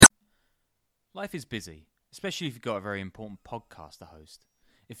Life is busy, especially if you've got a very important podcast to host.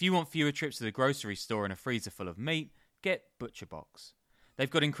 If you want fewer trips to the grocery store and a freezer full of meat, get ButcherBox. They've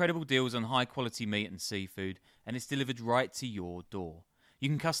got incredible deals on high-quality meat and seafood, and it's delivered right to your door. You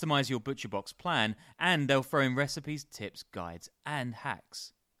can customize your ButcherBox plan, and they'll throw in recipes, tips, guides, and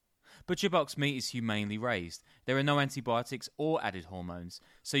hacks. ButcherBox meat is humanely raised. There are no antibiotics or added hormones,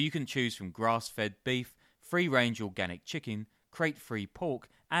 so you can choose from grass-fed beef, free-range organic chicken, crate-free pork,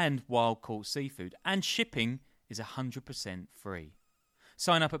 and wild-caught seafood, and shipping is 100% free.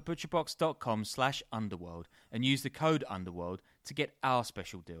 Sign up at butcherbox.com/underworld and use the code underworld to get our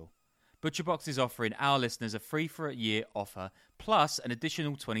special deal. ButcherBox is offering our listeners a free for a year offer plus an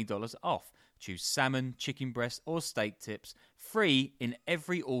additional $20 off. Choose salmon, chicken breast, or steak tips free in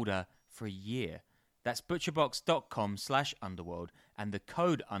every order for a year. That's butcherbox.com/underworld and the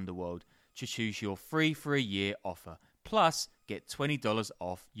code underworld to choose your free for a year offer. Plus, get $20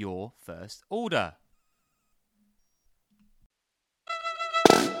 off your first order.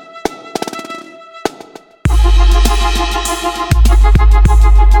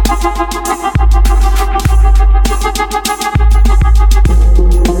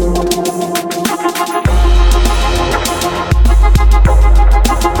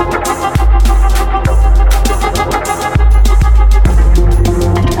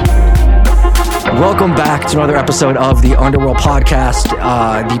 Welcome back to another episode of the Underworld Podcast,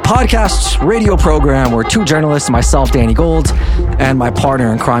 the podcast radio program where two journalists, myself, Danny Gold, and my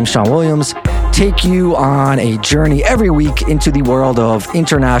partner in crime, Sean Williams, take you on a journey every week into the world of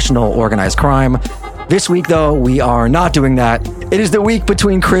international organized crime. This week, though, we are not doing that. It is the week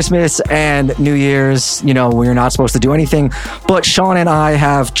between Christmas and New Year's. You know, we're not supposed to do anything, but Sean and I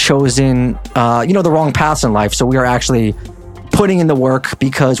have chosen, the wrong paths in life, so we are actually putting in the work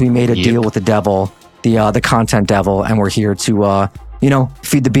because we made a deal with the devil, the content devil, and we're here to,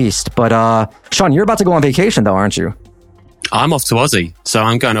 feed the beast. But, Sean, you're about to go on vacation, though, aren't you? I'm off to Aussie, so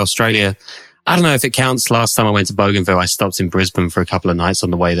I'm going to Australia. I don't know if it counts. Last time I went to Bougainville, I stopped in Brisbane for a couple of nights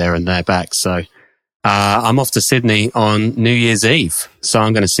on the way there and there back. So I'm off to Sydney on New Year's Eve. So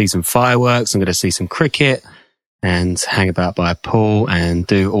I'm going to see some fireworks. I'm going to see some cricket and hang about by a pool and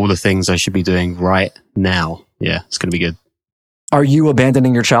do all the things I should be doing right now. Yeah, it's going to be good. Are you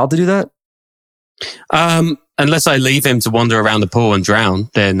abandoning your child to do that? Unless I leave him to wander around the pool and drown,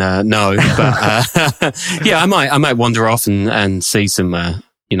 then no. But yeah, I might wander off and see some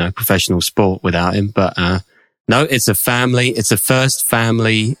professional sport without him. But no, it's a first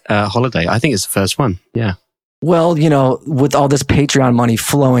family holiday. I think it's the first one. Yeah. Well, with all this Patreon money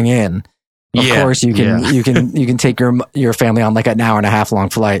flowing in, of course you can take your family on like an hour and a half long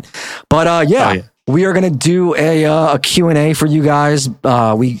flight. But we are going to do a Q&A for you guys.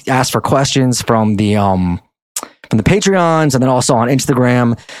 We asked for questions from the Patreons and then also on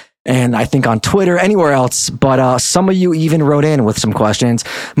Instagram and I think on Twitter, anywhere else. But some of you even wrote in with some questions.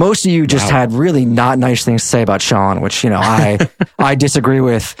 Most of you just had really not nice things to say about Sean, which, I disagree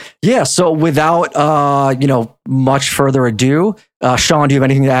with. Yeah. So without, much further ado, Sean, do you have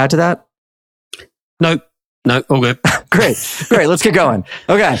anything to add to that? No, all good. Great. Let's get going.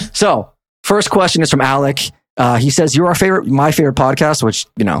 Okay. So, first question is from Alec. He says, "You're my favorite podcast," which,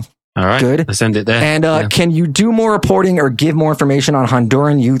 all right, good. I'll send it there. And can you do more reporting or give more information on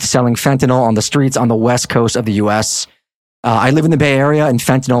Honduran youth selling fentanyl on the streets on the west coast of the U.S.? I live in the Bay Area and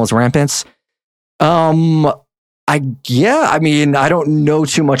fentanyl is rampant. I don't know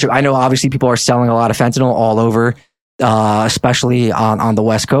too much. I know obviously people are selling a lot of fentanyl all over, especially on the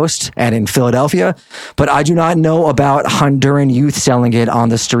West Coast and in Philadelphia. But I do not know about Honduran youth selling it on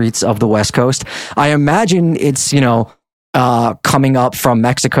the streets of the West Coast. I imagine it's, coming up from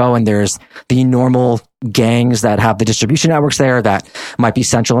Mexico, and there's the normal gangs that have the distribution networks there that might be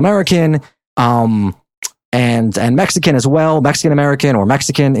Central American, and Mexican as well, Mexican American or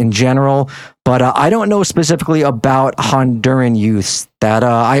Mexican in general. But I don't know specifically about Honduran youths. That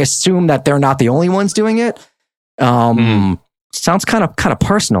I assume that they're not the only ones doing it. Sounds kind of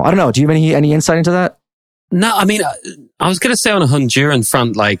personal. I don't know. Do you have any insight into that? No, I mean, I was going to say on a Honduran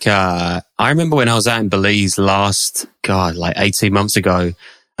front, I remember when I was out in Belize 18 months ago,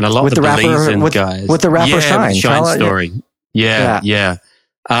 and a lot of the Belizean guys. With the rapper Shine. Shine story. Yeah.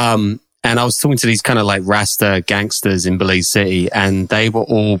 And I was talking to these kind of like Rasta gangsters in Belize City, and they were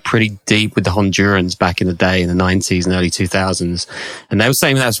all pretty deep with the Hondurans back in the day in the 90s and early 2000s. And they were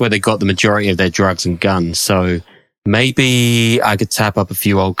saying that's where they got the majority of their drugs and guns. So maybe I could tap up a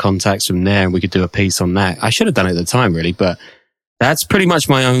few old contacts from there and we could do a piece on that. I should have done it at the time, really, but that's pretty much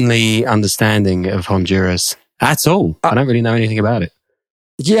my only understanding of Honduras at all. I don't really know anything about it.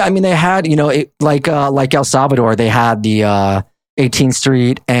 Yeah, I mean, they had, like El Salvador, they had the 18th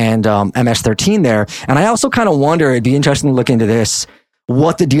Street and MS-13 there. And I also kind of wonder, it'd be interesting to look into this,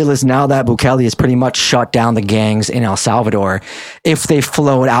 what the deal is now that Bukele has pretty much shut down the gangs in El Salvador. If they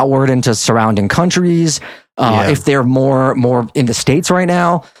flowed outward into surrounding countries, if they're more in the States right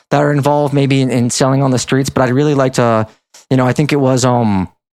now that are involved maybe in selling on the streets. But I'd really like to, I think it was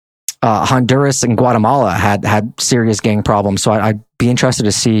Honduras and Guatemala had serious gang problems. So I'd be interested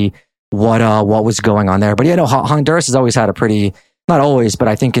to see what was going on there. But Honduras has always had a pretty, not always, but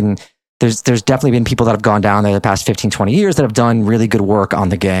I think there's definitely been people that have gone down there the past 15, 20 years that have done really good work on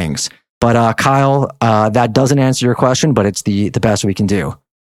the gangs. But Kyle, that doesn't answer your question, but it's the best we can do.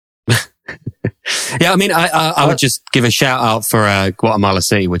 Yeah, I mean, I would just give a shout out for Guatemala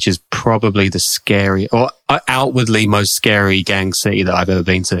City, which is probably the scary or outwardly most scary gang city that I've ever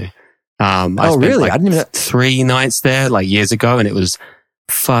been to. Really? I didn't even 3 nights there like years ago, and it was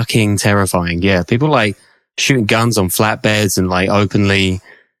fucking terrifying. Yeah, people like shooting guns on flatbeds and like openly.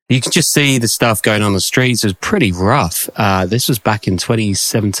 You can just see the stuff going on the streets. It was pretty rough. This was back in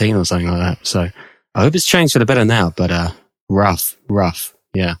 2017 or something like that. So I hope it's changed for the better now, but rough.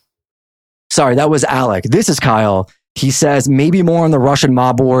 Yeah. Sorry, that was Alec. This is Kyle. He says maybe more on the Russian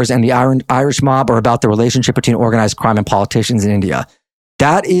mob wars and the Irish mob, or about the relationship between organized crime and politicians in India.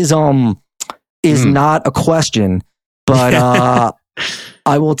 That is not a question, but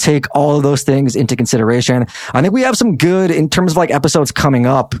I will take all of those things into consideration. I think we have some good in terms of like episodes coming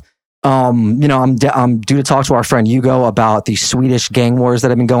up. I'm due to talk to our friend Hugo about the Swedish gang wars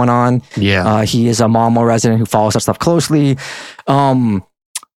that have been going on. Yeah, he is a Malmo resident who follows that stuff closely.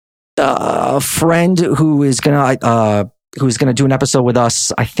 A friend who is gonna do an episode with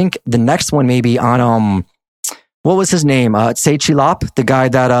us. I think the next one maybe on what was his name? Seychilop, the guy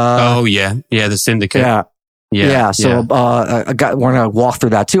that the syndicate. Yeah. So we're gonna walk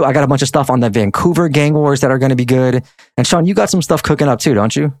through that too. I got a bunch of stuff on the Vancouver gang wars that are going to be good. And Sean, you got some stuff cooking up too,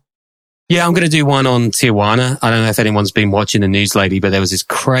 don't you? Yeah, I'm going to do one on Tijuana. I don't know if anyone's been watching the news lately, but there was this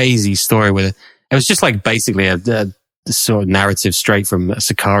crazy story it was just like basically a sort of narrative straight from a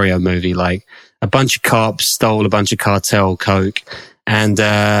Sicario movie. Like a bunch of cops stole a bunch of cartel coke. And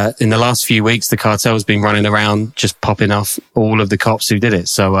in the last few weeks, the cartel's been running around just popping off all of the cops who did it.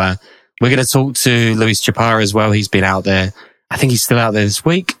 So we're going to talk to Luis Chaparro as well. He's been out there. I think he's still out there this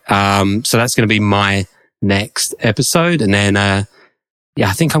week. So that's going to be my next episode. And then,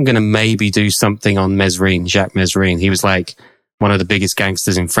 I think I'm going to maybe do something on Mesrine, Jacques Mesrine. He was like one of the biggest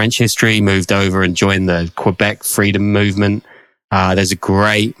gangsters in French history, moved over and joined the Quebec freedom movement. There's a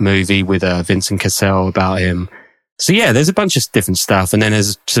great movie with Vincent Cassel about him. So yeah, there's a bunch of different stuff. And then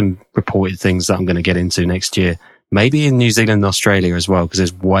there's some reported things that I'm going to get into next year. Maybe in New Zealand and Australia as well, because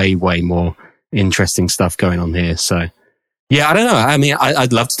there's way, way more interesting stuff going on here. So yeah, I don't know. I mean,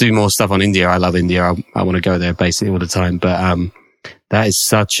 I'd love to do more stuff on India. I love India. I want to go there basically all the time. But that is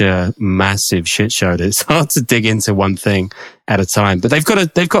such a massive shit show that it's hard to dig into one thing at a time. But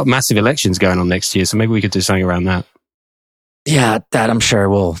they've got massive elections going on next year, so maybe we could do something around that. Yeah, that I'm sure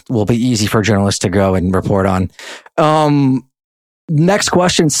will be easy for journalists to go and report on. Next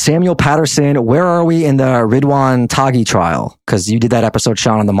question, Samuel Patterson. Where are we in the Ridwan Taghi trial? Because you did that episode,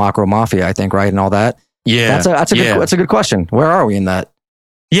 Sean, on the Makro Mafia, I think, right, and all that. Yeah, that's a good question. Where are we in that?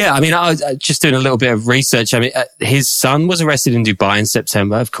 Yeah, I mean, I was just doing a little bit of research. I mean, his son was arrested in Dubai in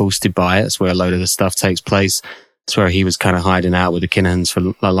September. Of course, Dubai, that's where a load of the stuff takes place. That's where he was kind of hiding out with the Kinahans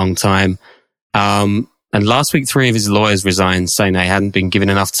for a long time. And last week, 3 of his lawyers resigned, saying they hadn't been given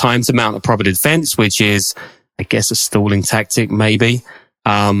enough time to mount a proper defense, which is, I guess, a stalling tactic, maybe.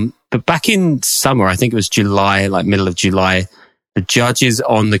 But back in summer, I think it was July, like middle of July, the judges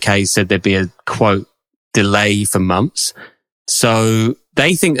on the case said there'd be a, quote, delay for months. So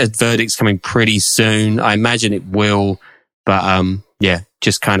they think a verdict's coming pretty soon. I imagine it will, but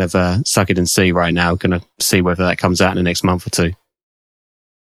just kind of suck it and see right now. Going to see whether that comes out in the next month or two.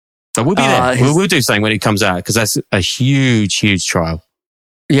 But we'll be there. We'll do something when it comes out, because that's a huge, huge trial.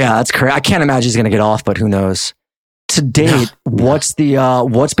 Yeah, that's correct. I can't imagine he's going to get off, but who knows? To date, what's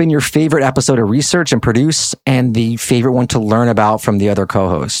been your favorite episode to research and produce, and the favorite one to learn about from the other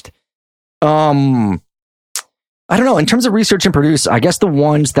co-host? I don't know. In terms of research and produce, I guess the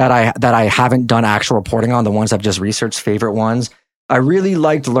ones that I haven't done actual reporting on, the ones I've just researched, favorite ones, I really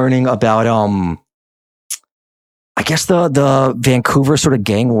liked learning about, I guess the Vancouver sort of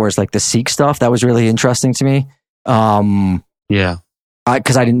gang wars, like the Sikh stuff. That was really interesting to me. Yeah.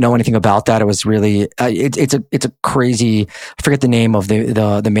 Because I didn't know anything about that. It was really it's a crazy. I forget the name of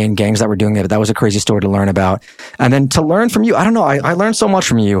the main gangs that were doing that. But that was a crazy story to learn about. And then to learn from you, I don't know. I learned so much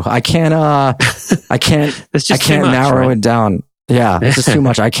from you. I can't narrow it down. Yeah, it's just too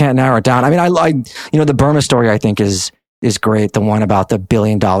much. I can't narrow it down. I mean, I the Burma story, I think, is is great. The one about the $1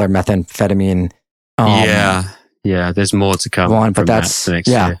 billion methamphetamine. Yeah. There's more to come. But that's next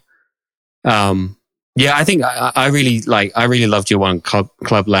year. I think I really loved your one,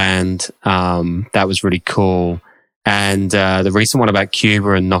 Clubland. That was really cool. And the recent one about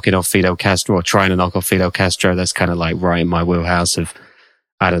Cuba and knocking off Fidel Castro, or trying to knock off Fidel Castro, that's kind of like right in my wheelhouse of,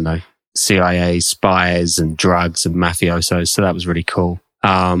 I don't know, CIA spies and drugs and mafiosos. So that was really cool.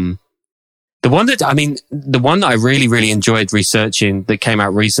 The one that I really, really enjoyed researching that came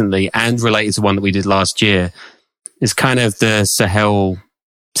out recently and related to one that we did last year is kind of the Sahel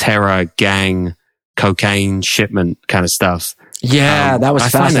terror gang cocaine shipment kind of stuff. Yeah, that was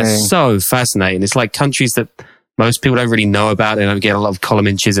fascinating. I find that so fascinating. It's like countries that most people don't really know about. They don't get a lot of column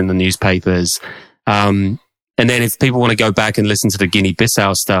inches in the newspapers. And then if people want to go back and listen to the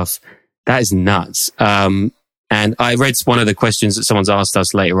Guinea-Bissau stuff, that is nuts. And I read one of the questions that someone's asked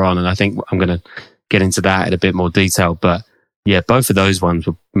us later on, and I think I'm going to get into that in a bit more detail. But yeah, both of those ones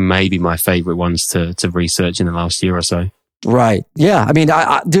were maybe my favorite ones to research in the last year or so. Right. Yeah. I mean,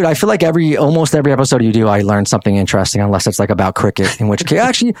 dude, I feel like almost every episode you do, I learn something interesting, unless it's like about cricket, in which case,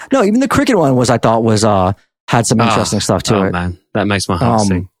 actually, no, even the cricket one I thought was, had some interesting stuff to it. Man, that makes my heart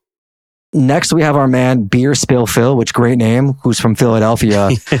sing. Next, we have our man, Beer Spill Phil, which great name, who's from Philadelphia.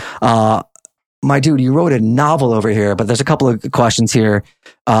 My dude, you wrote a novel over here, but there's a couple of questions here.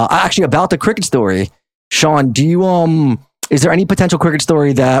 Actually, about the cricket story. Sean, is there any potential cricket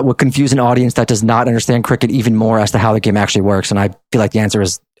story that would confuse an audience that does not understand cricket even more as to how the game actually works? And I feel like the answer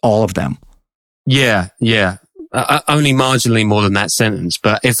is all of them. Yeah. Only marginally more than that sentence.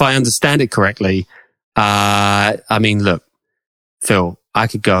 But if I understand it correctly, I mean, look, Phil, I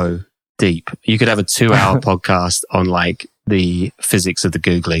could go deep. You could have a 2-hour podcast on like the physics of the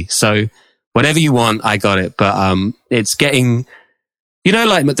googly. So whatever you want, I got it. But it's getting,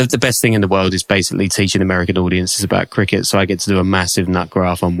 like the best thing in the world is basically teaching American audiences about cricket. So I get to do a massive nut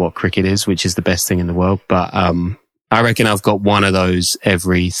graph on what cricket is, which is the best thing in the world. But I reckon I've got one of those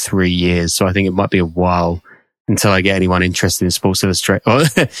every 3 years. So I think it might be a while until I get anyone interested in Sports Illustrated, or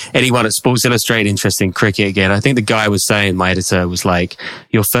anyone at Sports Illustrated interested in cricket again. I think the guy was saying, my editor was like,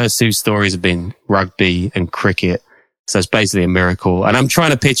 your first 2 stories have been rugby and cricket. So it's basically a miracle. And I'm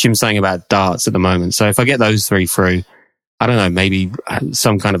trying to pitch him something about darts at the moment. So if I get those 3 through, I don't know, maybe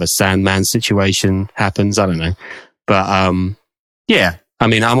some kind of a Sandman situation happens. I don't know. But, yeah, I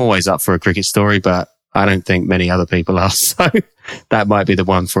mean, I'm always up for a cricket story, but I don't think many other people are. So that might be the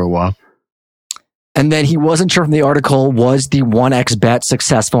one for a while. And then he wasn't sure from the article, was the 1xBet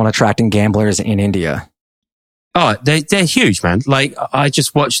successful in attracting gamblers in India? Oh, they're huge, man. Like, I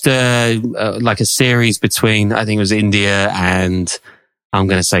just watched like a series between, I think it was India and I'm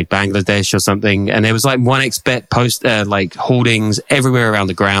going to say Bangladesh or something. And there was like 1xBet like hoardings everywhere around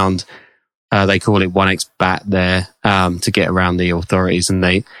the ground. They call it 1xBet there, to get around the authorities. And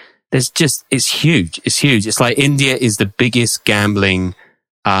it's huge. It's huge. It's like India is the biggest gambling,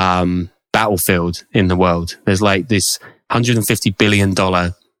 battlefield in the world. There's like this $150 billion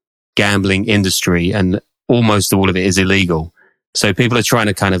gambling industry, and almost all of it is illegal. So people are trying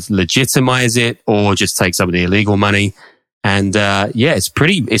to kind of legitimize it or just take some of the illegal money. And, it's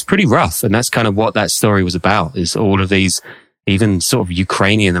pretty rough. And that's kind of what that story was about, is all of these, even sort of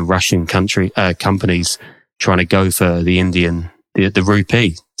Ukrainian and Russian companies trying to go for the Indian, the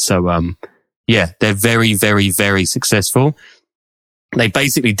rupee. So, they're very, very, very successful. They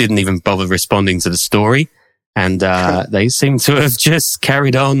basically didn't even bother responding to the story. And, they seem to have just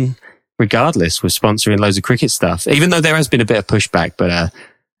carried on regardless with sponsoring loads of cricket stuff, even though there has been a bit of pushback, but,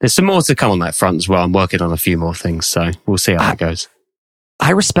 there's some more to come on that front as well. I'm working on a few more things, so we'll see how that goes.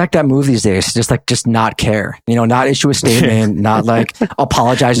 I respect that move these days. Just not care, not issue a statement, not like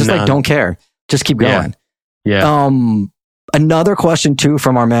apologize, just like don't care. Just keep going. Yeah. Another question too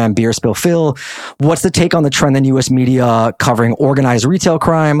from our man Beer Spill Phil. What's the take on the trend in U.S. media covering organized retail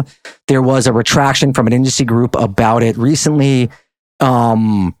crime? There was a retraction from an industry group about it recently.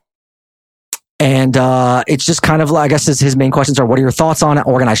 And it's just kind of, I guess his main questions are, what are your thoughts on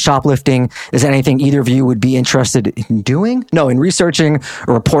organized shoplifting? Is that anything either of you would be interested in doing? No, in researching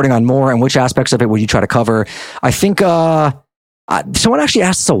or reporting on more, and which aspects of it would you try to cover? I think someone actually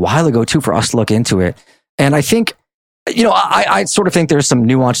asked us a while ago too for us to look into it. And I think, I sort of think there's some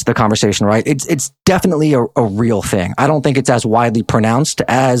nuance to the conversation, right? It's definitely a real thing. I don't think it's as widely pronounced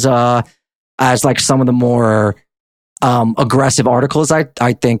as like some of the more aggressive articles I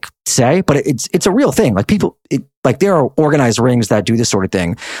think say, but it's a real thing. Like people, there are organized rings that do this sort of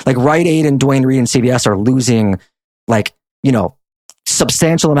thing. Like Rite Aid and Duane Reade and CVS are losing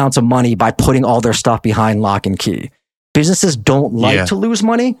substantial amounts of money by putting all their stuff behind lock and key. Businesses don't like to lose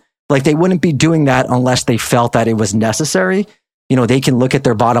money, Like they wouldn't be doing that unless they felt that it was necessary. You know, they can look at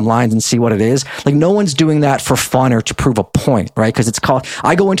their bottom lines and see what it is. Like no one's doing that for fun or to prove a point, right? Because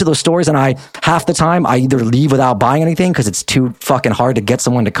I go into those stores and half the time I either leave without buying anything because it's too fucking hard to get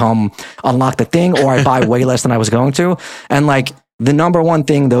someone to come unlock the thing, or I buy way less than I was going to. And like the number one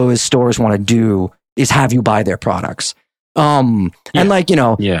thing those stores want to do is have you buy their products. And like, you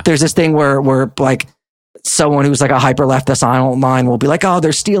know, there's this thing where like someone who's like a hyper leftist online will be like, oh,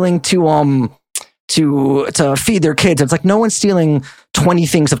 they're stealing to feed their kids. It's like no one's stealing 20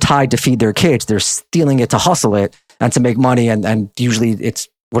 things of Tide to feed their kids. They're stealing it to hustle it and to make money, and usually it's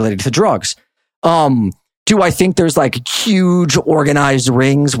related to drugs. Do I think there's like huge organized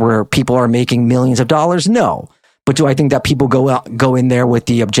rings where people are making millions of dollars? No. But do I think that people go in there with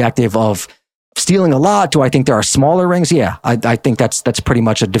the objective of stealing a lot? Do I think there are smaller rings? Yeah, I think that's pretty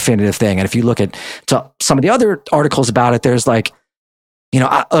much a definitive thing. And if you look at some of the other articles about it, there's like, you know,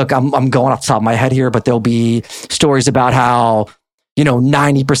 I'm going off the top of my head here, but there'll be stories about how, you know,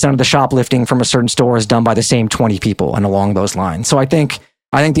 90% of the shoplifting from a certain store is done by the same 20 people and along those lines. So I think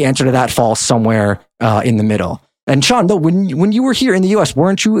the answer to that falls somewhere in the middle. And Sean, though, when you were here in the US,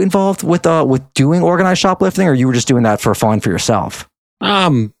 weren't you involved with doing organized shoplifting, or you were just doing that for fun for yourself?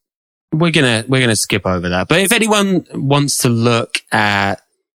 We're gonna skip over that. But if anyone wants to look at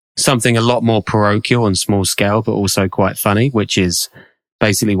something a lot more parochial and small scale, but also quite funny, which is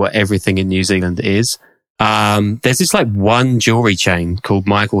basically what everything in New Zealand is. There's this like one jewelry chain called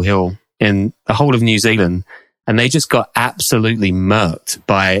Michael Hill in the whole of New Zealand, and they just got absolutely murked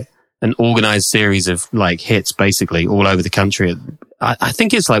by an organized series of like hits basically all over the country. I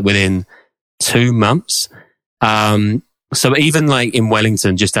think it's like within 2 months. So even like in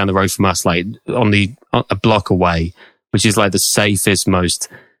Wellington, just down the road from us, like on a block away, which is like the safest, most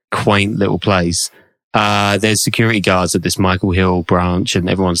quaint little place. There's security guards at this Michael Hill branch, and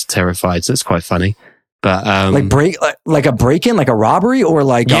everyone's terrified. So it's quite funny. But like a break-in, like a robbery, or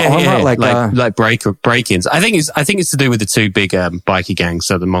like like break-ins. I think it's to do with the two big bikie gangs,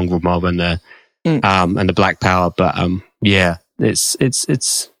 so the Mongrel Mob and the Black Power. But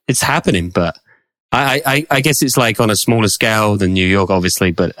it's happening. But I guess it's like on a smaller scale than New York,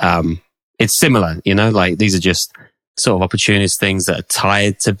 obviously. But it's similar, you know. Like these are just sort of opportunist things that are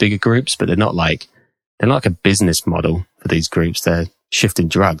tied to bigger groups, but they're not like a business model for these groups. They're shifting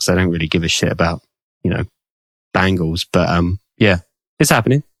drugs. They don't really give a shit about, you know, bangles. But it's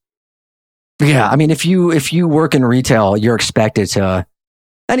happening. Yeah, I mean, if you work in retail, you're expected to.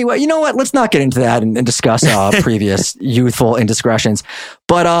 Anyway, you know what? Let's not get into that and discuss previous youthful indiscretions.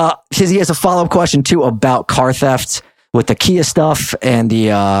 But he has a follow-up question too about car theft with the Kia stuff and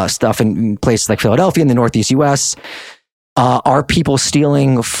the stuff in places like Philadelphia in the Northeast U.S. Are people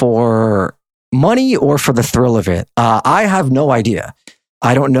stealing for money or for the thrill of it? I have no idea.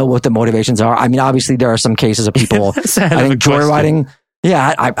 I don't know what the motivations are. I mean, obviously there are some cases of people, I think joyriding.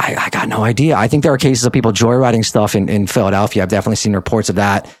 Yeah, I got no idea. I think there are cases of people joyriding stuff in Philadelphia. I've definitely seen reports of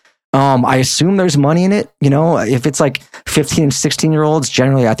that. I assume there's money in it. You know, if it's like 15 and 16-year-olds,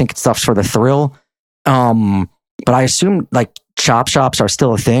 generally I think it's stuff's for the thrill. But I assume like chop shops are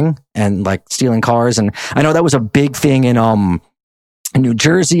still a thing and like stealing cars. And I know that was a big thing in New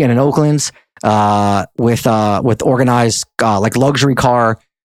Jersey and in Oakland. With organized like luxury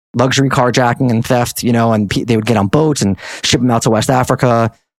carjacking and theft, you know, and they would get on boats and ship them out to West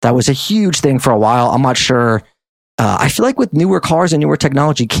Africa. That was a huge thing for a while. I'm not sure. I feel like with newer cars and newer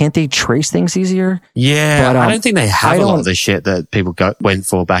technology, can't they trace things easier? Yeah, but, I don't think they have a lot of the shit that people went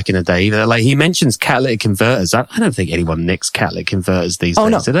for back in the day either. Like he mentions catalytic converters. I don't think anyone nicks catalytic converters these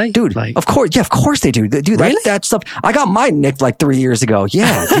days, no. Do they? Dude, like, of course. Yeah, of course they do. Dude, really? that stuff. I got mine nicked like 3 years ago.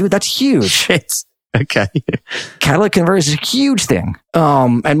 Yeah, dude, that's huge. Shit. Okay. Catalytic converters is a huge thing.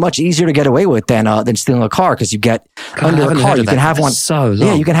 And much easier to get away with than stealing a car, because you get under a car. You can have one. So long.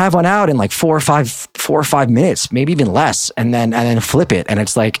 Yeah, you can have one out in like 4 or 5 minutes, maybe even less, and then flip it. And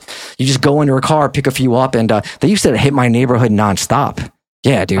it's like you just go into a car, pick a few up, and they used to hit my neighborhood nonstop.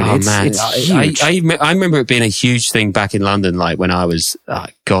 Yeah, dude, it's huge. I remember it being a huge thing back in London, like when I was,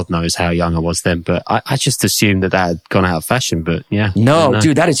 God knows how young I was then, but I just assumed that had gone out of fashion, but yeah. No,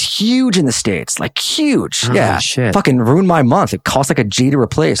 dude, that is huge in the States, like huge. Oh, yeah, shit. Fucking ruined my month. It cost like a G to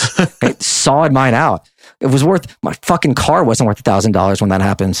replace. It sawed mine out. It was my fucking car wasn't worth $1,000 when that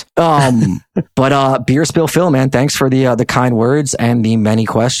happens. But Beer Spill Phil, man, thanks for the kind words and the many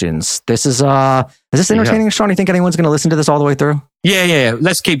questions. This is this entertaining, Sean? You think anyone's going to listen to this all the way through? Yeah.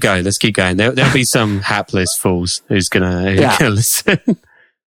 Let's keep going. There'll be some hapless fools who's gonna listen.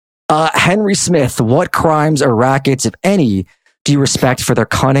 Henry Smith, what crimes or rackets, if any, do you respect for their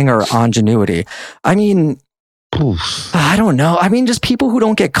cunning or ingenuity? I mean, I don't know. I mean, just people who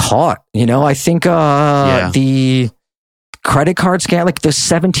don't get caught. I think the credit card scam, like the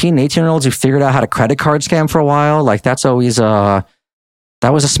 17, 18-year-olds who figured out how to credit card scam for a while, like that's always that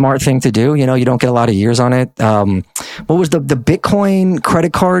was a smart thing to do. You don't get a lot of years on it. What was the Bitcoin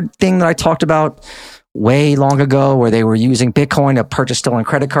credit card thing that I talked about way long ago, where they were using Bitcoin to purchase stolen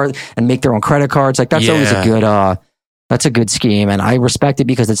credit cards and make their own credit cards? Like that's always that's a good scheme, and I respect it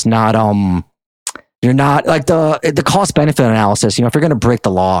because it's not you're not like the cost benefit analysis. If you're going to break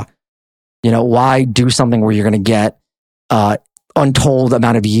the law, why do something where you're going to get untold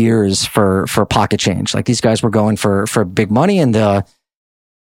amount of years for pocket change? Like these guys were going for big money, and I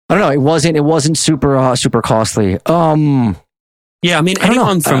don't know. It wasn't super costly. Yeah, I mean,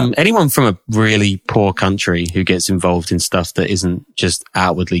 anyone from a really poor country who gets involved in stuff that isn't just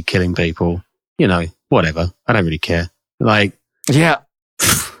outwardly killing people, whatever. I don't really care. Like, yeah.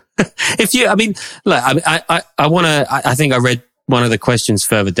 Look, I think I read one of the questions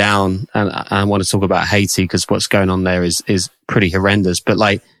further down, and I want to talk about Haiti because what's going on there is pretty horrendous. But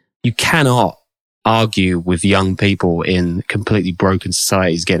like, you cannot argue with young people in completely broken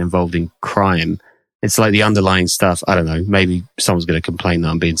societies getting involved in crime. It's like the underlying stuff. I don't know. Maybe someone's going to complain that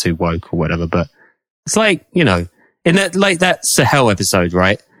I'm being too woke or whatever, but it's like, in that Sahel episode,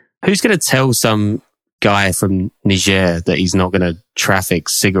 right? Who's going to tell some guy from Niger that he's not going to traffic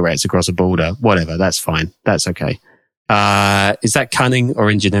cigarettes across a border? Whatever. That's fine. That's okay. Is that cunning or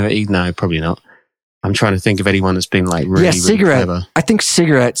ingenuity? No, probably not. I'm trying to think of anyone that's been like really, cigarette. Really clever. I think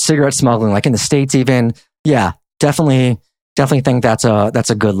cigarette smuggling, like in the States even. Yeah, definitely think that's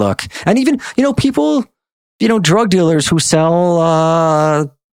a good look. And even, people, drug dealers who sell,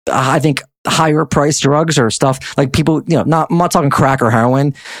 I think higher priced drugs or stuff, like people, I'm not talking crack or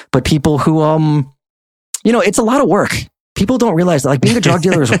heroin, but people who, it's a lot of work. People don't realize that like being a drug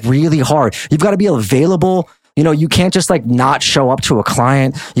dealer is really hard. You've got to be available. You can't just like not show up to a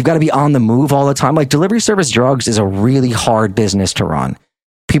client. You've got to be on the move all the time. Like delivery service drugs is a really hard business to run.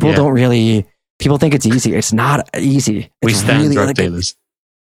 People think it's easy. It's not easy. We stand really, drug dealers.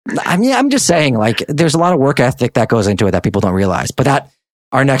 I'm just saying, like, there's a lot of work ethic that goes into it that people don't realize. But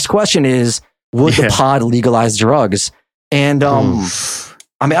our next question is, would the pod legalize drugs? And, I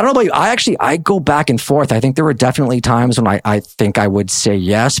don't know about you. I go back and forth. I think there were definitely times when I think I would say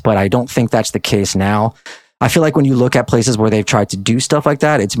yes, but I don't think that's the case now. I feel like when you look at places where they've tried to do stuff like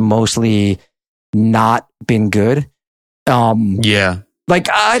that, it's mostly not been good. Like,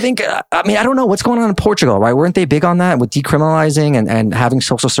 I think, I don't know what's going on in Portugal, right? Weren't they big on that with decriminalizing and having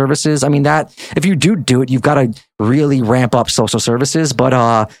social services? I mean, that if you do it, you've got to really ramp up social services. But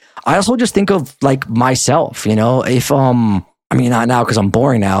I also just think of like myself, if, not now because I'm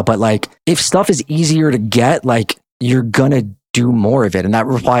boring now, but like if stuff is easier to get, like you're going to do more of it. And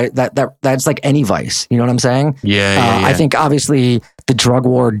that's like any vice. You know what I'm saying? Yeah. I think obviously the drug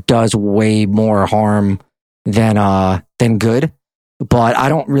war does way more harm than good. But I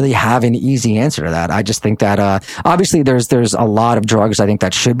don't really have an easy answer to that. I just think that obviously there's a lot of drugs I think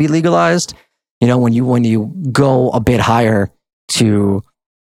that should be legalized. When you go a bit higher to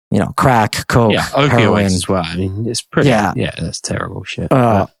crack, coke, opioids heroin as well. I mean, it's pretty. Yeah, that's terrible shit.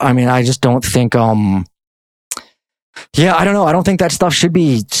 I just don't think. I don't know. I don't think that stuff should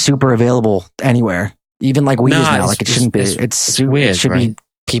be super available anywhere. Even like weed is now. Like it shouldn't be. It's weird. It should be.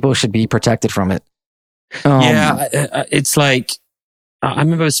 People should be protected from it. It's like. I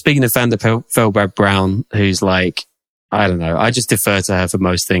remember speaking to Vanda Feldberg Brown, who's like, I don't know. I just defer to her for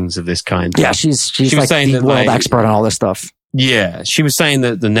most things of this kind. Yeah, she's like the world expert on all this stuff. Yeah, she was saying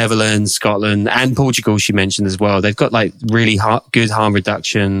that the Netherlands, Scotland, and Portugal, she mentioned as well, they've got like really good harm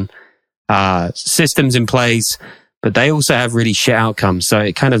reduction systems in place, but they also have really shit outcomes. So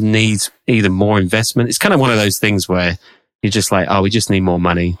it kind of needs either more investment. It's kind of one of those things where you're just like, we just need more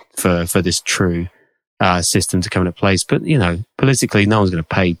money for this true system to come into place. But, politically, no one's going to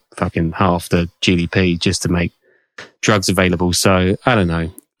pay fucking half the GDP just to make drugs available. So, I don't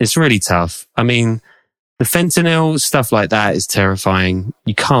know. It's really tough. I mean, the fentanyl, stuff like that is terrifying.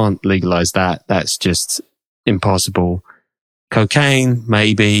 You can't legalize that. That's just impossible. Cocaine,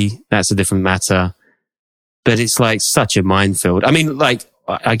 maybe. That's a different matter. But it's like such a minefield. I mean, like,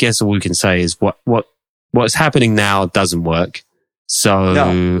 I guess all we can say is what's happening now doesn't work.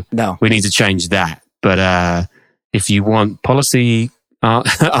 So no. We need to change that. But if you want policy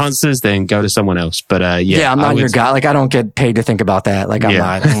answers, then go to someone else. But I'm not your guy. Like I don't get paid to think about that. Like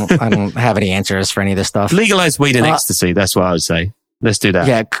I don't have any answers for any of this stuff. Legalize weed and ecstasy. That's what I would say. Let's do that.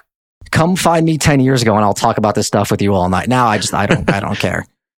 Yeah, come find me 10 years ago and I'll talk about this stuff with you all night. Now I don't care.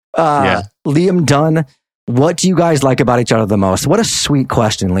 Liam Dunn, what do you guys like about each other the most? What a sweet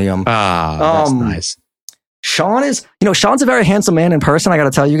question, Liam. That's nice. Sean is, Sean's a very handsome man in person, I got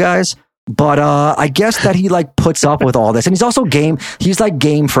to tell you guys. But I guess that he like puts up with all this, and he's also game. He's like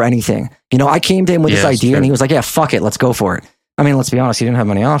game for anything. I came to him with this idea, and he was like, "Yeah, fuck it, let's go for it." I mean, let's be honest, he didn't have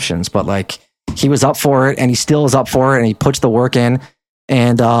many options, but like he was up for it, and he still is up for it, and he puts the work in,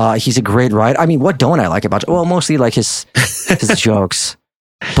 and he's a great writer. I mean, what don't I like about? Well, mostly like his jokes,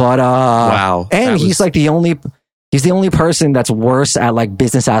 but wow, and he's like the only person that's worse at like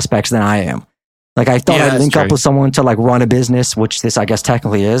business aspects than I am. Like I thought I'd link up with someone to like run a business, which this I guess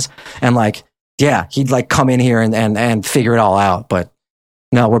technically is. And like, yeah, he'd like come in here and figure it all out. But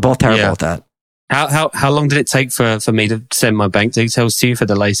no, we're both terrible at that. How long did it take for me to send my bank details to you for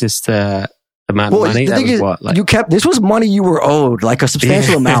the latest amount of money? That was what? Like, this was money you were owed, like a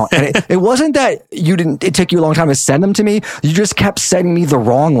substantial amount. And it wasn't that it took you a long time to send them to me. You just kept sending me the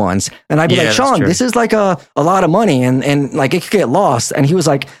wrong ones. And I'd be like, Sean, this is like a lot of money and like it could get lost. And he was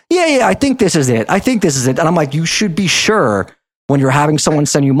like, yeah, I think this is it. And I'm like, you should be sure when you're having someone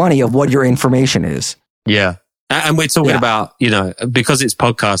send you money of what your information is. Yeah. And we're talking about, because it's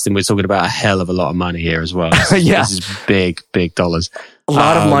podcasting, we're talking about a hell of a lot of money here as well. This is big dollars. A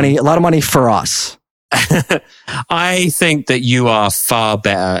lot of money for us. I think that you are far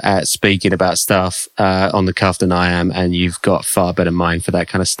better at speaking about stuff on the cuff than I am, and you've got far better mind for that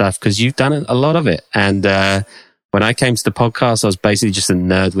kind of stuff because you've done a lot of it. And when I came to the podcast, I was basically just a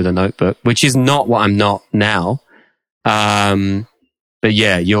nerd with a notebook, which is not what I'm not now. But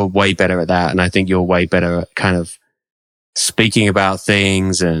yeah, you're way better at that. And I think you're way better at kind of speaking about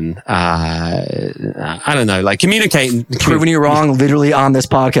things and, I don't know, like communicating. Proving you wrong literally on this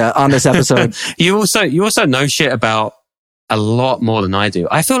podcast, on this episode. You also know shit about a lot more than I do.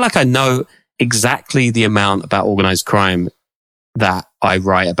 I feel like I know exactly the amount about organized crime that I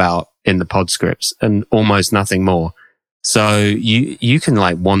write about in the pod scripts and almost nothing more. So you can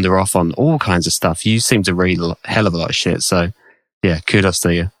like wander off on all kinds of stuff. You seem to read a hell of a lot of shit. So yeah, kudos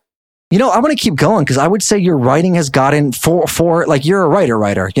to you. I want to keep going because I would say your writing has gotten for like you're a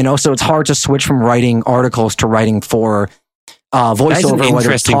writer, so it's hard to switch from writing articles to writing for voiceover,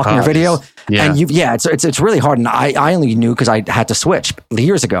 whether it's talking or video. Yeah. And it's really hard. And I only knew because I had to switch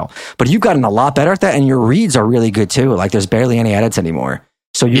years ago, but you've gotten a lot better at that. And your reads are really good too. Like there's barely any edits anymore.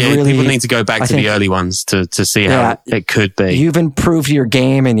 So people need to go back to the early ones to see how it could be. You've improved your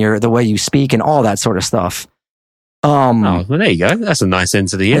game and the way you speak and all that sort of stuff. Well, there you go. That's a nice end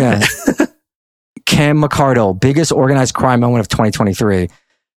to the year. Yeah. Cam McCardle, biggest organized crime moment of 2023.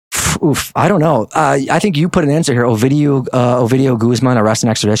 Oof, I don't know. I think you put an answer here. Ovidio Guzman, arrest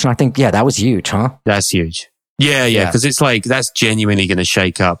and extradition. I think, that was huge, huh? That's huge. Yeah. Because it's like, that's genuinely going to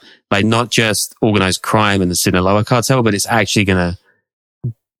shake up, like not just organized crime and the Sinaloa cartel, but it's actually going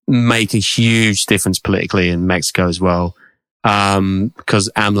to make a huge difference politically in Mexico as well.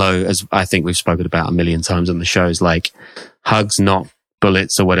 Because AMLO, as I think we've spoken about a million times on the shows, like hugs, not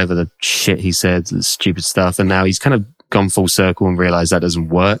bullets or whatever the shit he said, the stupid stuff. And now he's kind of gone full circle and realized that doesn't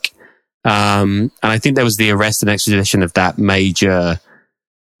work. And I think there was the arrest and extradition of that major,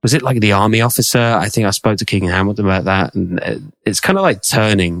 was it like the army officer? I think I spoke to King Hamilton about that. And it's kind of like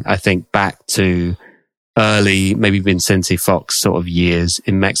turning, I think, back to early, maybe Vicente Fox sort of years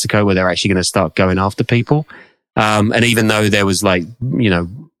in Mexico where they're actually going to start going after people. And even though there was like,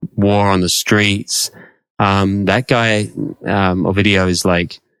 war on the streets, that guy, Ovidio is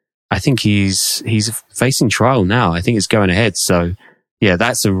like, I think he's facing trial now. I think it's going ahead. So yeah,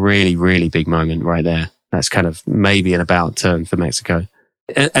 that's a really, really big moment right there. That's kind of maybe an about turn for Mexico.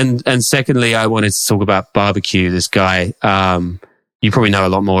 And secondly, I wanted to talk about Barbecue, this guy. You probably know a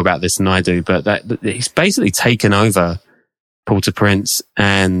lot more about this than I do, but he's basically taken over Port-au-Prince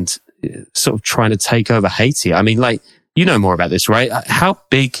and sort of trying to take over Haiti. I mean, like, more about this, right? How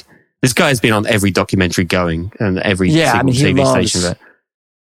big this guy has been on every documentary going and every single TV station.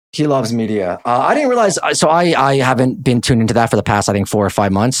 He loves media. I didn't realize. So I haven't been tuned into that for the past, I think, 4 or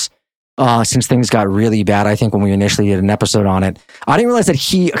 5 months since things got really bad. I think when we initially did an episode on it, I didn't realize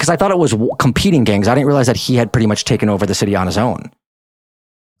that because I thought it was competing gangs. I didn't realize that he had pretty much taken over the city on his own.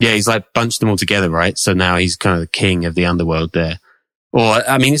 Yeah, he's like bunched them all together, right? So now he's kind of the king of the underworld there. Or,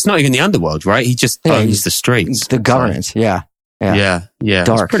 I mean, it's not even the underworld, right? He just owns the streets. The governance, yeah. Yeah.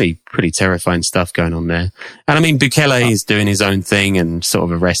 Dark. It's pretty terrifying stuff going on there. And I mean, Bukele is doing his own thing and sort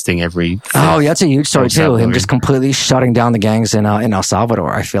of arresting every... Oh, that's a huge story too. Him just completely shutting down the gangs in El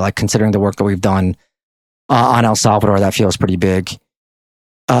Salvador. I feel like considering the work that we've done on El Salvador, that feels pretty big.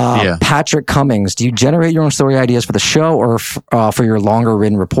 Patrick Cummings, do you generate your own story ideas for the show or for your longer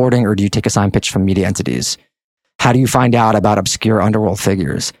written reporting, or do you take a signed pitch from media entities? How do you find out about obscure underworld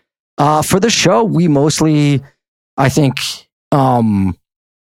figures? For the show, we mostly, I think,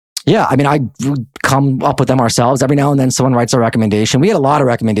 Yeah, I mean, I come up with them ourselves. Every now and then someone writes a recommendation. We had a lot of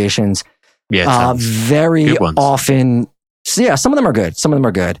recommendations. Yeah, very often. So yeah, some of them are good. Some of them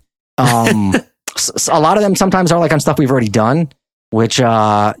are good. A lot of them sometimes are like on stuff we've already done, which,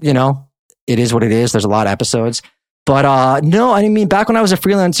 it is what it is. There's a lot of episodes. But no, I mean, back when I was a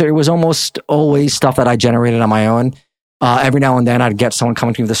freelancer, it was almost always stuff that I generated on my own. Every now and then I'd get someone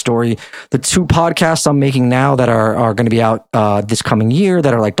coming to me with a story. The 2 podcasts I'm making now that are going to be out this coming year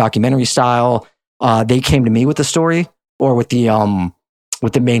that are like documentary style, they came to me with the story or with the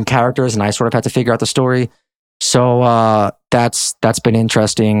main characters, and I sort of had to figure out the story. So that's been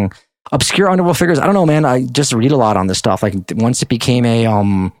interesting. Obscure underworld figures, I don't know, man. I just read a lot on this stuff. Like once it became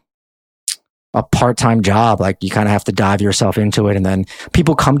a part-time job, like you kind of have to dive yourself into it, and then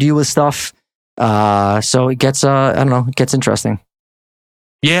people come to you with stuff. So it gets, it gets interesting.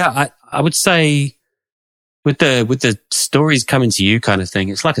 Yeah, I would say with the stories coming to you kind of thing,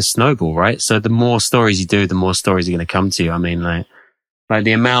 it's like a snowball, right? So the more stories you do, the more stories are going to come to you. I mean, like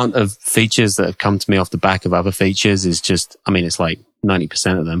the amount of features that have come to me off the back of other features is just, I mean, it's like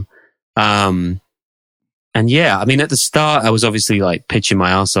 90% of them. And yeah, I mean, at the start, I was obviously like pitching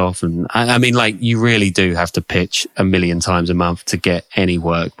my ass off. And I mean, like you really do have to pitch 1 million times a month to get any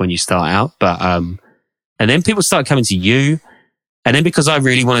work when you start out. But, and then people start coming to you. And then because I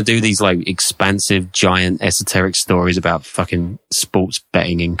really want to do these like expansive, giant, esoteric stories about fucking sports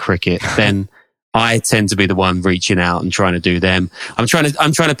betting in cricket, then I tend to be the one reaching out and trying to do them. I'm trying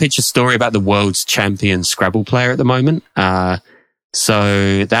to pitch a story about the world's champion Scrabble player at the moment.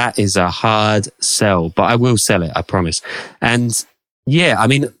 So that is a hard sell, but I will sell it, I promise. And yeah, I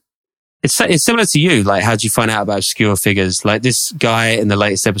mean, it's similar to you. Like, how did you find out about obscure figures? Like this guy in the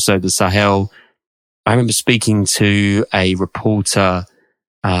latest episode of Sahel, I remember speaking to a reporter,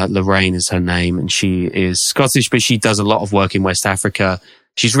 Lorraine is her name, and she is Scottish, but she does a lot of work in West Africa.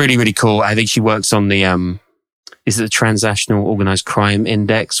 She's really, really cool. I think she works on the, is it the Transnational Organized Crime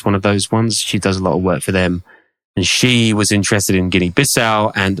Index? One of those ones. She does a lot of work for them. And she was interested in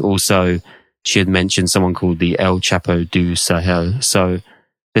Guinea-Bissau, and also she had mentioned someone called the El Chapo du Sahel. So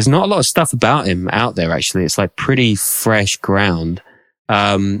there's not a lot of stuff about him out there, actually. It's like pretty fresh ground.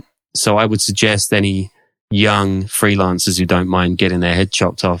 So I would suggest any young freelancers who don't mind getting their head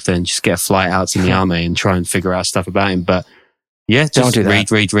chopped off, then just get a flight out to Niamey and try and figure out stuff about him. But yeah, just don't do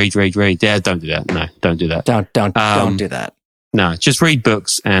that. read. Yeah, don't do that. No, don't do that. Don't do that. No, just read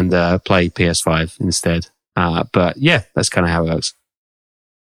books and play PS5 instead. But yeah, that's kind of how it works.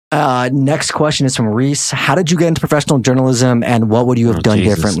 Next question is from Reese. How did you get into professional journalism, and what would you have done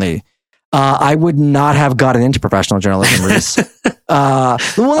differently? I would not have gotten into professional journalism, Reese. Let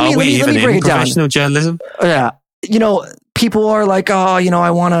me break it down. Professional journalism? Yeah. People are like, oh,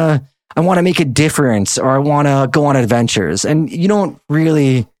 I want to make a difference, or I want to go on adventures. And you don't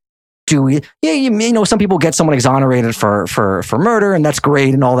really do it. Yeah, some people get someone exonerated for murder, and that's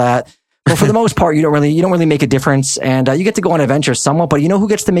great and all that. But for the most part, you don't really make a difference, and you get to go on adventures somewhat. But you know who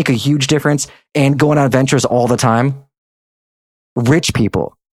gets to make a huge difference and go on adventures all the time? Rich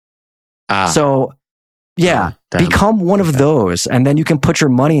people. So yeah, become one of those, and then you can put your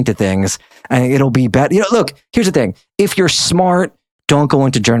money into things, and it'll be better. Look, here's the thing: if you're smart, don't go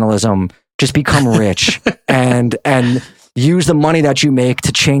into journalism. Just become rich and use the money that you make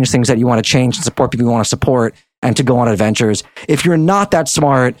to change things that you want to change and support people you want to support, and to go on adventures. If you're not that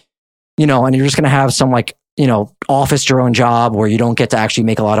smart, and you're just going to have some office your own job where you don't get to actually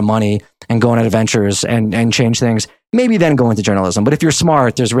make a lot of money and go on adventures and change things, maybe then go into journalism. But if you're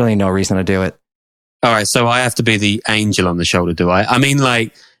smart, there's really no reason to do it. All right. So I have to be the angel on the shoulder, do I? I mean,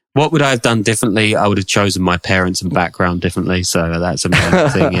 like, what would I have done differently? I would have chosen my parents and background differently. So that's a main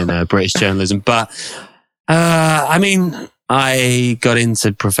thing in British journalism. But, I mean, I got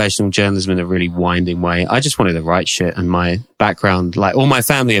into professional journalism in a really winding way. I just wanted to write shit, and my background, like all my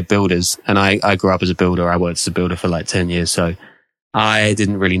family are builders, and I grew up as a builder. I worked as a builder for like 10 years. So I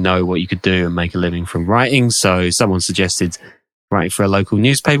didn't really know what you could do and make a living from writing. So someone suggested writing for a local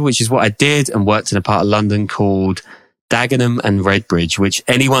newspaper, which is what I did, and worked in a part of London called Dagenham and Redbridge, which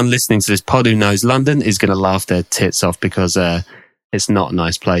anyone listening to this pod who knows London is going to laugh their tits off, because it's not a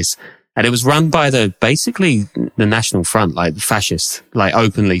nice place. And it was run by basically the National Front, like the fascist, like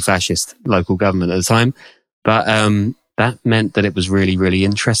openly fascist local government at the time. But that meant that it was really, really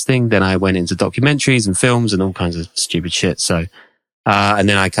interesting. Then I went into documentaries and films and all kinds of stupid shit. So, and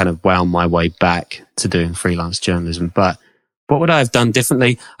then I kind of wound my way back to doing freelance journalism. But what would I have done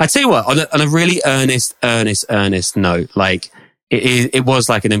differently? I tell you what, on a really earnest note, like it was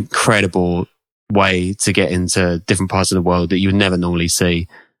like an incredible way to get into different parts of the world that you would never normally see.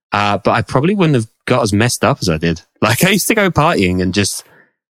 But I probably wouldn't have got as messed up as I did. Like, I used to go partying and just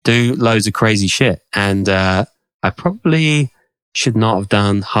do loads of crazy shit. And I probably should not have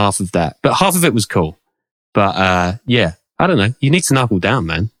done half of that, but half of it was cool. But yeah, I don't know. You need to knuckle down,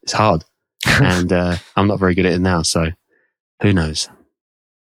 man. It's hard. And I'm not very good at it now, so who knows?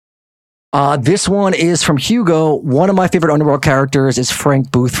 This one is from Hugo. One of my favorite Underworld characters is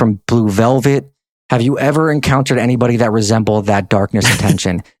Frank Booth from Blue Velvet. Have you ever encountered anybody that resembled that darkness and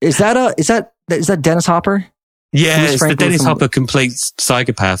tension? Is that Dennis Hopper? Yeah, it's the Dennis Hopper complete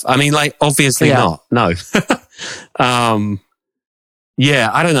psychopath. I mean, like, obviously not. No. Yeah,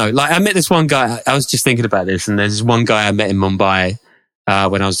 I don't know. Like, I met this one guy. I was just thinking about this, and there's this one guy I met in Mumbai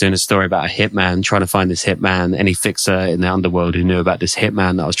when I was doing a story about a hitman, trying to find this hitman, any fixer in the underworld who knew about this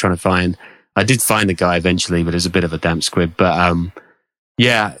hitman that I was trying to find. I did find the guy eventually, but it was a bit of a damp squib. But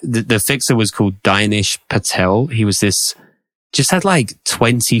yeah, the fixer was called Dinesh Patel. He was just had like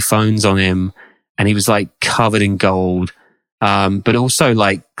 20 phones on him, and he was like covered in gold, but also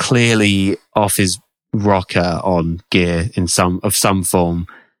like clearly off his rocker on gear in some form,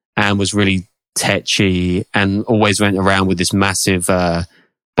 and was really tetchy, and always went around with this massive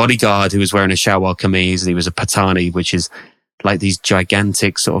bodyguard who was wearing a shalwar kameez, and he was a Patani, which is like these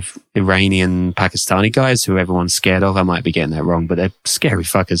gigantic sort of Iranian Pakistani guys who everyone's scared of. I might be getting that wrong, but they're scary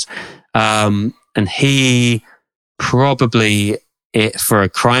fuckers. And he probably, for a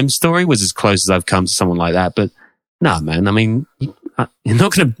crime story, was as close as I've come to someone like that. But no, man, I mean, you're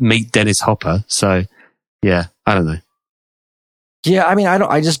not going to meet Dennis Hopper. So yeah, I don't know. Yeah, I mean,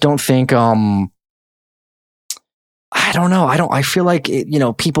 I just don't think, I don't know. I feel like,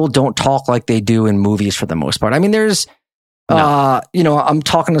 people don't talk like they do in movies for the most part. I mean, there's, I'm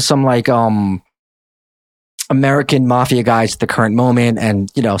talking to some like, American mafia guys at the current moment. And,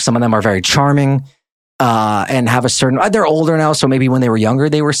 some of them are very charming, and have a certain, they're older now. So maybe when they were younger,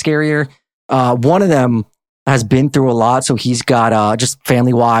 they were scarier. One of them has been through a lot. So he's got, just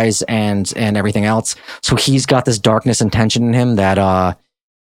family wise and everything else. So he's got this darkness and tension in him that,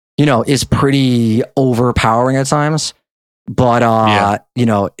 is pretty overpowering at times. But,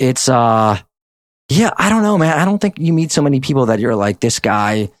 it's, I don't know, man. I don't think you meet so many people that you're like, this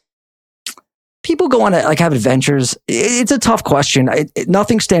guy. People go on to like have adventures. It's a tough question.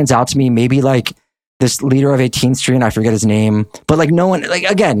 Nothing stands out to me. Maybe like this leader of 18th Street, and I forget his name, but like no one, like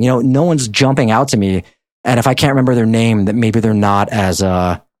again, no one's jumping out to me. And if I can't remember their name, that maybe they're not as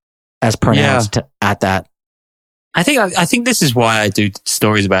pronounced at that. I think this is why I do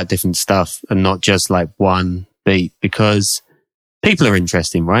stories about different stuff and not just like one beat, because people are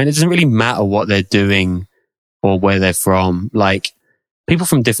interesting, right? It doesn't really matter what they're doing or where they're from. Like, people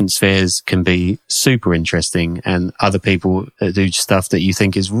from different spheres can be super interesting, and other people that do stuff that you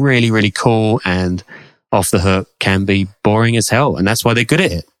think is really, really cool and off the hook can be boring as hell. And that's why they're good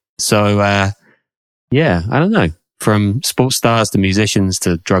at it. So, yeah, I don't know. From sports stars to musicians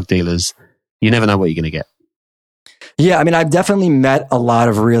to drug dealers, you never know what you're going to get. Yeah, I mean, I've definitely met a lot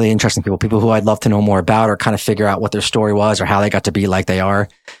of really interesting people who I'd love to know more about or kind of figure out what their story was or how they got to be like they are.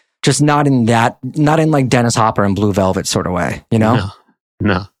 Just not in like Dennis Hopper and Blue Velvet sort of way, No.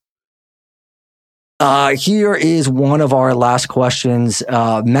 Here is one of our last questions.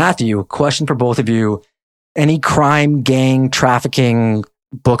 Matthew, question for both of you. Any crime, gang, trafficking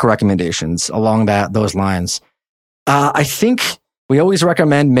book recommendations along those lines? I think we always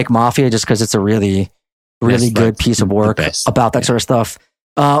recommend McMafia just because it's a really good piece of work about that sort of stuff.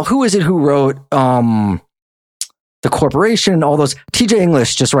 Who is it who wrote The Corporation? All those. TJ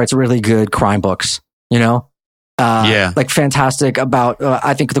English just writes really good crime books, like fantastic about,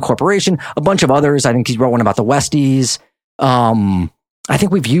 I think, The Corporation, a bunch of others. I think he wrote one about the Westies. I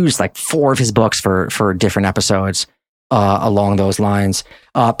think we've used like 4 of his books for different episodes along those lines.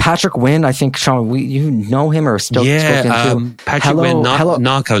 Patrick Wynn, I think, Sean, you know him or still spoken to? Patrick Wynn,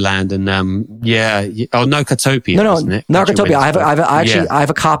 Narcoland, and Narcotopia. No, isn't it? Narcotopia. I have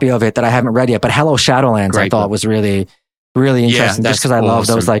a copy of it that I haven't read yet, but Hello Shadowlands, I thought was really, really interesting, just because I love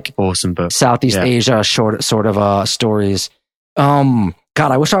those like awesome books. Southeast Asia sort of stories. God,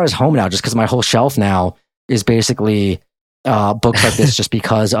 I wish I was home now, just because my whole shelf now is basically books like this, just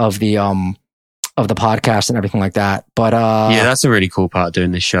because of the podcast and everything like that. But yeah, that's a really cool part of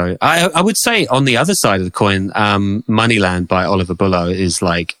doing this show. I would say on the other side of the coin, Moneyland by Oliver Bullough is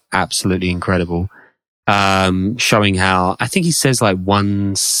like absolutely incredible. Showing how, I think he says like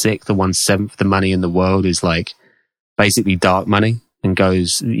 1/6 or 1/7 of the money in the world is like basically dark money and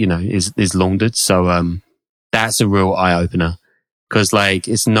goes, is laundered. So that's a real eye opener, because like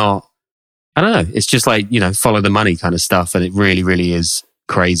it's not, I don't know, it's just like, follow the money kind of stuff, and it really, really is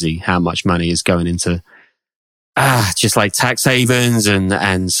crazy how much money is going into just like tax havens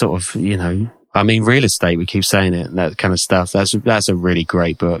and sort of I mean, real estate, we keep saying it and that kind of stuff. That's a really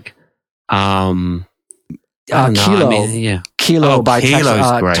great book. Kilo. Yeah. Kilo by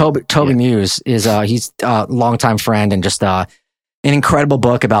great. Toby Muse is he's a longtime friend and just an incredible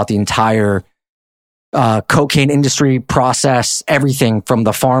book about the entire cocaine industry process, everything from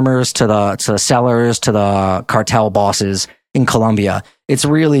the farmers to the sellers to the cartel bosses in Colombia. It's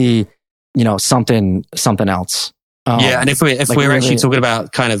really, something else. And if we're really, actually talking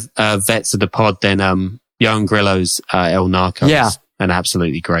about kind of vets of the pod, then Yohan Grillo's El Narco, an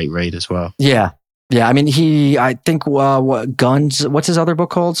absolutely great read as well. Yeah. I mean, I think what Guns? What's his other book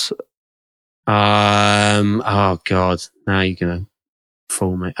called? Oh God, now you're gonna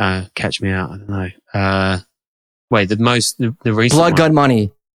fool me. Catch me out. I don't know. Wait, the recent Blood, Gun,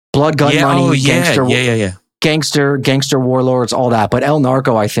 Money. Money. Oh, yeah. Gangster warlords, all that. But El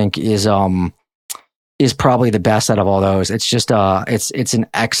Narco, I think, is probably the best out of all those. It's just it's an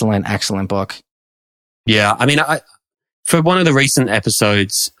excellent book. Yeah, I mean, for one of the recent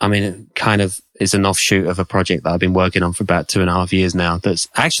episodes, I mean, it kind of is an offshoot of a project that I've been working on for about 2.5 years now. That's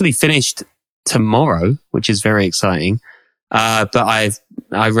actually finished tomorrow, which is very exciting. But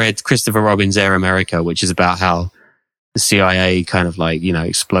I read Christopher Robin's Air America, which is about how the CIA kind of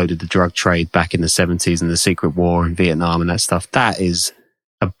exploded the drug trade back in the 70s and the secret war in Vietnam and that stuff. That is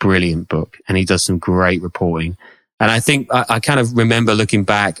a brilliant book. And he does some great reporting. And I think I kind of remember looking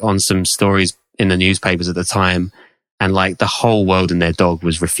back on some stories in the newspapers at the time, and the whole world and their dog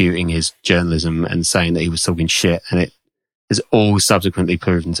was refuting his journalism and saying that he was talking shit. And it is all subsequently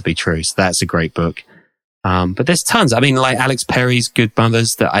proven to be true. So that's a great book. But there's tons. I mean, Alex Perry's Good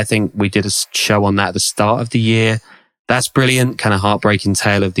Mothers, that I think we did a show on that at the start of the year. That's brilliant. Kind of heartbreaking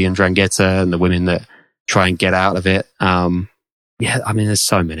tale of the Ndrangheta and the women that try and get out of it. I mean, there's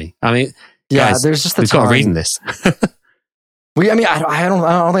so many. I mean, guys, there's just we've got to read this. I don't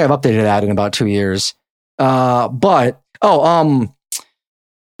think I've updated that in about 2 years. What's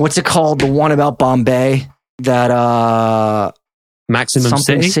it called? The one about Bombay that Maximum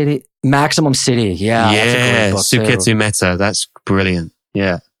City. Maximum City. Yeah. Yeah. Suketsu Mehta. That's brilliant.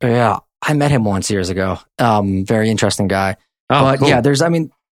 Yeah. Yeah. I met him once years ago. Very interesting guy. Oh, but cool. Yeah, there's a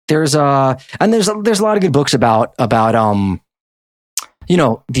lot of good books about the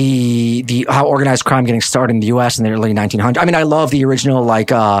how organized crime getting started in the US in the early 1900s. I mean, I love the original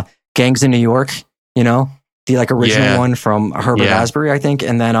Gangs in New York, the original one from Herbert Asbury, I think.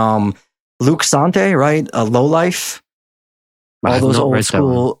 And then Luc Sante, right? Low Life. All those old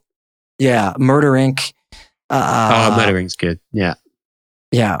school. Yeah, Murder Inc. Murder Inc.'s good. Yeah.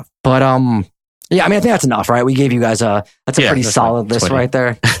 Yeah. But I mean, I think that's enough, right? We gave you guys that's a pretty solid list right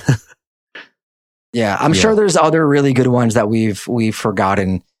there. Yeah, I'm sure there's other really good ones that we've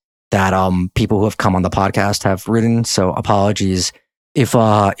forgotten that people who have come on the podcast have written. So apologies if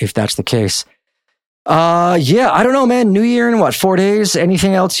that's the case. I don't know, man. New Year in 4 days?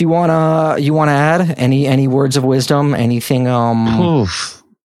 Anything else you wanna add? Any words of wisdom? Anything?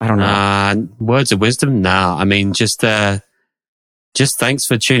 I don't know. Words of wisdom? No. I mean, just thanks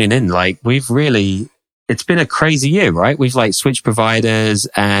for tuning in. It's been a crazy year, right? We've switched providers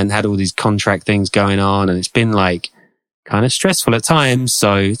and had all these contract things going on, and it's been kind of stressful at times.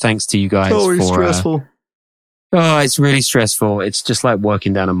 So thanks to you guys. Always stressful. It's really stressful. It's just like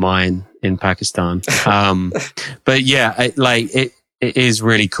working down a mine in Pakistan. But yeah, it is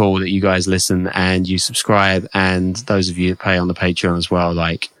really cool that you guys listen and you subscribe, and those of you that pay on the Patreon as well.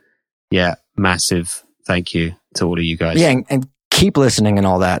 Massive thank you to all of you guys. Yeah, and keep listening and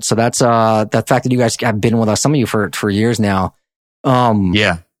all that. So that's the fact that you guys have been with us, some of you for years now. Really I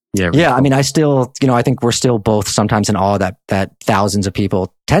cool. mean, I still, I think we're still both sometimes in awe that thousands of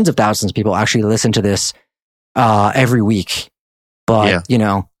people, tens of thousands of people actually listen to this every week. But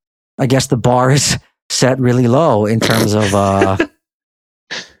I guess the bar is set really low in terms of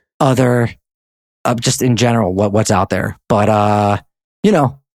other just in general what's out there. But I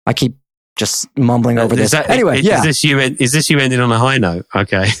keep just mumbling over this. Is this you ending on a high note?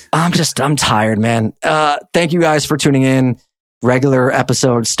 Okay. I'm tired, man. Thank you guys for tuning in. Regular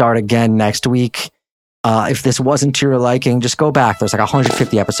episodes start again next week. If this wasn't to your liking, just go back. There's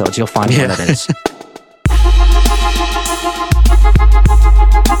 150 episodes. You'll find what it is.